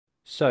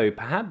So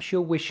perhaps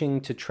you're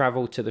wishing to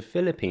travel to the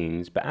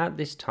Philippines, but at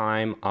this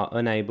time are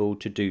unable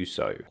to do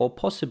so. Or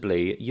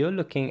possibly you're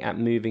looking at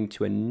moving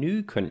to a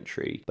new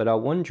country, but are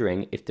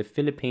wondering if the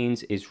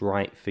Philippines is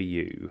right for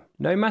you.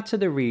 No matter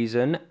the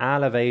reason,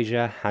 Al of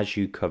Asia has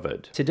you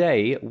covered.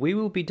 Today, we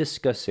will be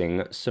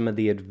discussing some of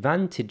the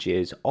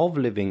advantages of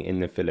living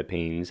in the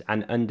Philippines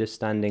and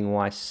understanding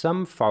why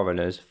some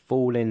foreigners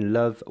fall in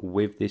love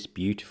with this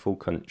beautiful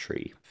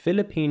country.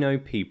 Filipino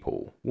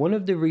people. One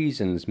of the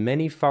reasons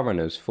many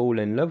foreigners fall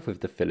in love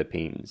with the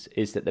Philippines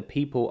is that the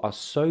people are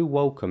so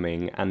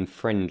welcoming and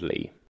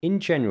friendly.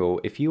 In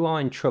general, if you are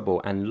in trouble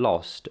and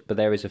lost, but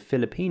there is a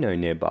Filipino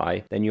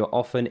nearby, then you're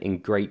often in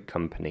great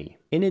company.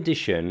 In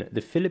addition, the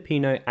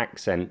Filipino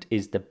accent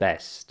is the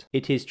best.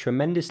 It is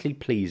tremendously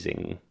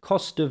pleasing.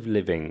 Cost of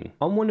living.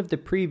 On one of the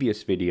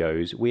previous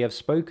videos, we have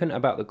spoken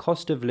about the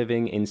cost of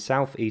living in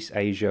Southeast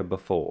Asia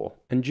before.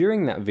 And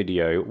during that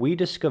video, we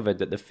discovered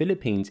that the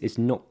Philippines is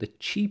not the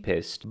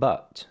cheapest,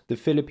 but the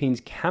Philippines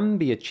can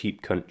be a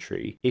cheap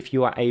country if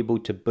you are able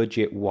to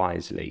budget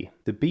wisely.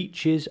 The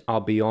beaches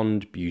are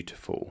beyond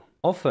beautiful.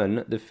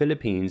 Often, the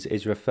Philippines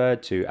is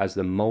referred to as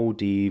the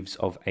Maldives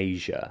of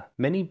Asia.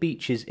 Many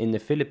beaches in the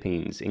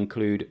Philippines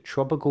include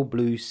tropical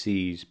blue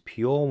seas,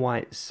 pure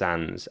white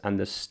sands, and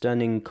the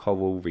stunning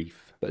coral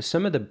reef. But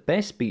some of the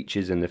best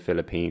beaches in the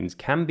Philippines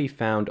can be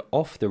found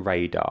off the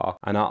radar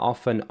and are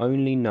often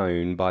only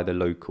known by the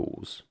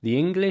locals. The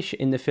English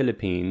in the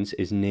Philippines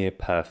is near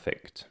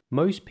perfect.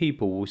 Most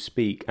people will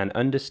speak and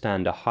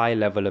understand a high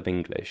level of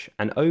English,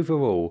 and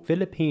overall,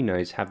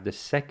 Filipinos have the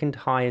second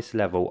highest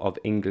level of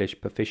English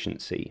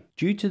proficiency.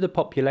 Due to the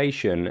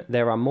population,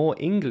 there are more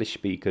English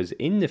speakers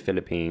in the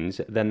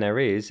Philippines than there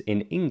is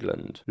in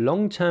England.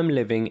 Long-term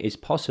living is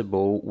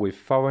possible with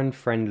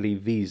foreign-friendly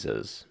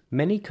visas.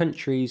 Many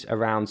countries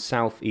around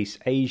Southeast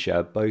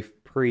Asia, both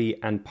pre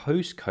and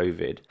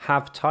post-COVID,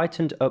 have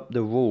tightened up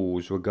the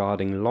rules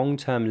regarding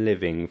long-term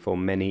living for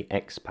many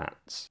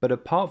expats. But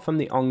apart from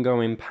the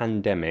ongoing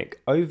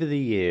pandemic, over the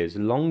years,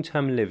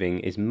 long-term living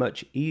is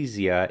much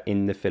easier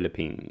in the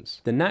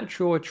Philippines. The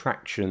natural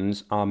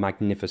attractions are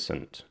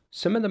magnificent.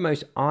 Some of the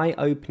most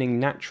eye-opening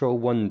natural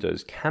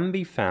wonders can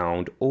be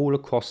found all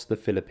across the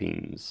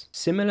Philippines.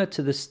 Similar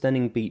to the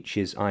stunning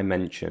beaches I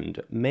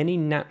mentioned, many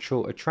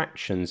natural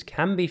attractions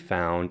can be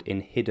found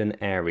in hidden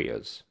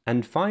areas.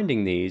 And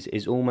finding these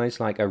is almost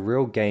like a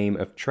real game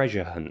of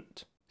treasure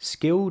hunt.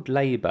 Skilled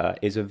labor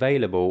is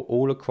available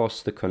all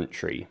across the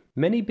country.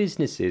 Many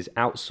businesses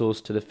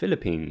outsource to the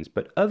Philippines,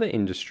 but other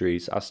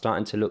industries are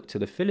starting to look to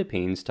the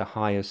Philippines to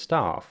hire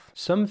staff.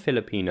 Some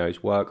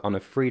Filipinos work on a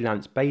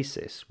freelance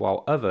basis,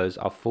 while others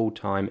are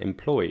full-time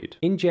employed.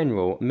 In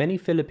general, many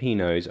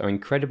Filipinos are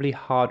incredibly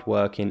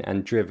hardworking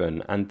and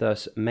driven, and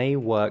thus may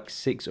work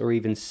 6 or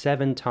even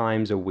 7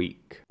 times a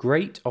week.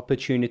 Great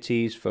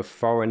opportunities for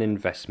foreign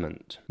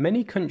investment.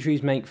 Many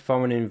countries make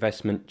foreign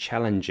investment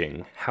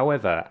challenging.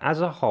 However, as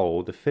a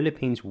whole, the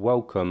Philippines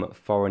welcome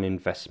foreign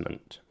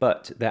investment.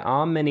 But there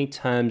are many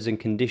terms and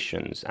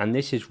conditions, and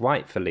this is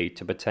rightfully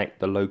to protect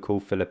the local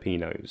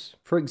Filipinos.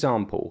 For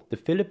example, the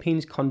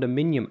Philippines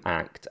Condominium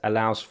Act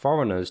allows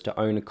foreigners to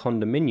own a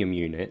condominium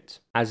unit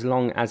as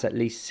long as at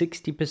least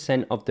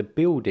 60% of the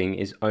building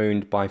is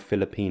owned by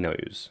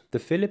Filipinos. The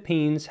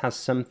Philippines has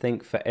something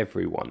for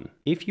everyone.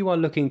 If you are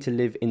looking to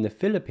live in the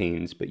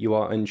Philippines but you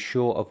are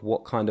unsure of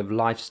what kind of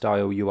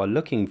lifestyle you are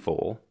looking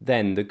for,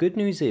 then the good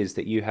news is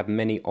that you have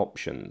many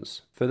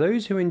options. For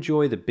those who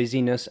enjoy the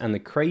busyness and the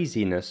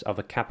craziness of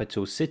a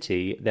capital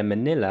city, then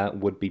Manila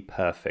would be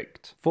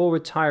perfect. For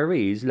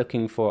retirees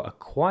looking for a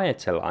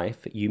quieter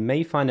life, you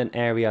may find an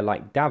area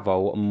like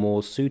Davao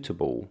more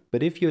suitable.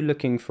 But if you're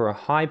looking for a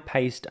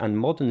high-paced and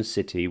modern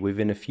city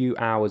within a few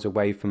hours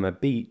away from a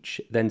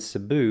beach, then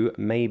Cebu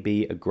may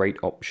be a great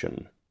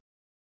option.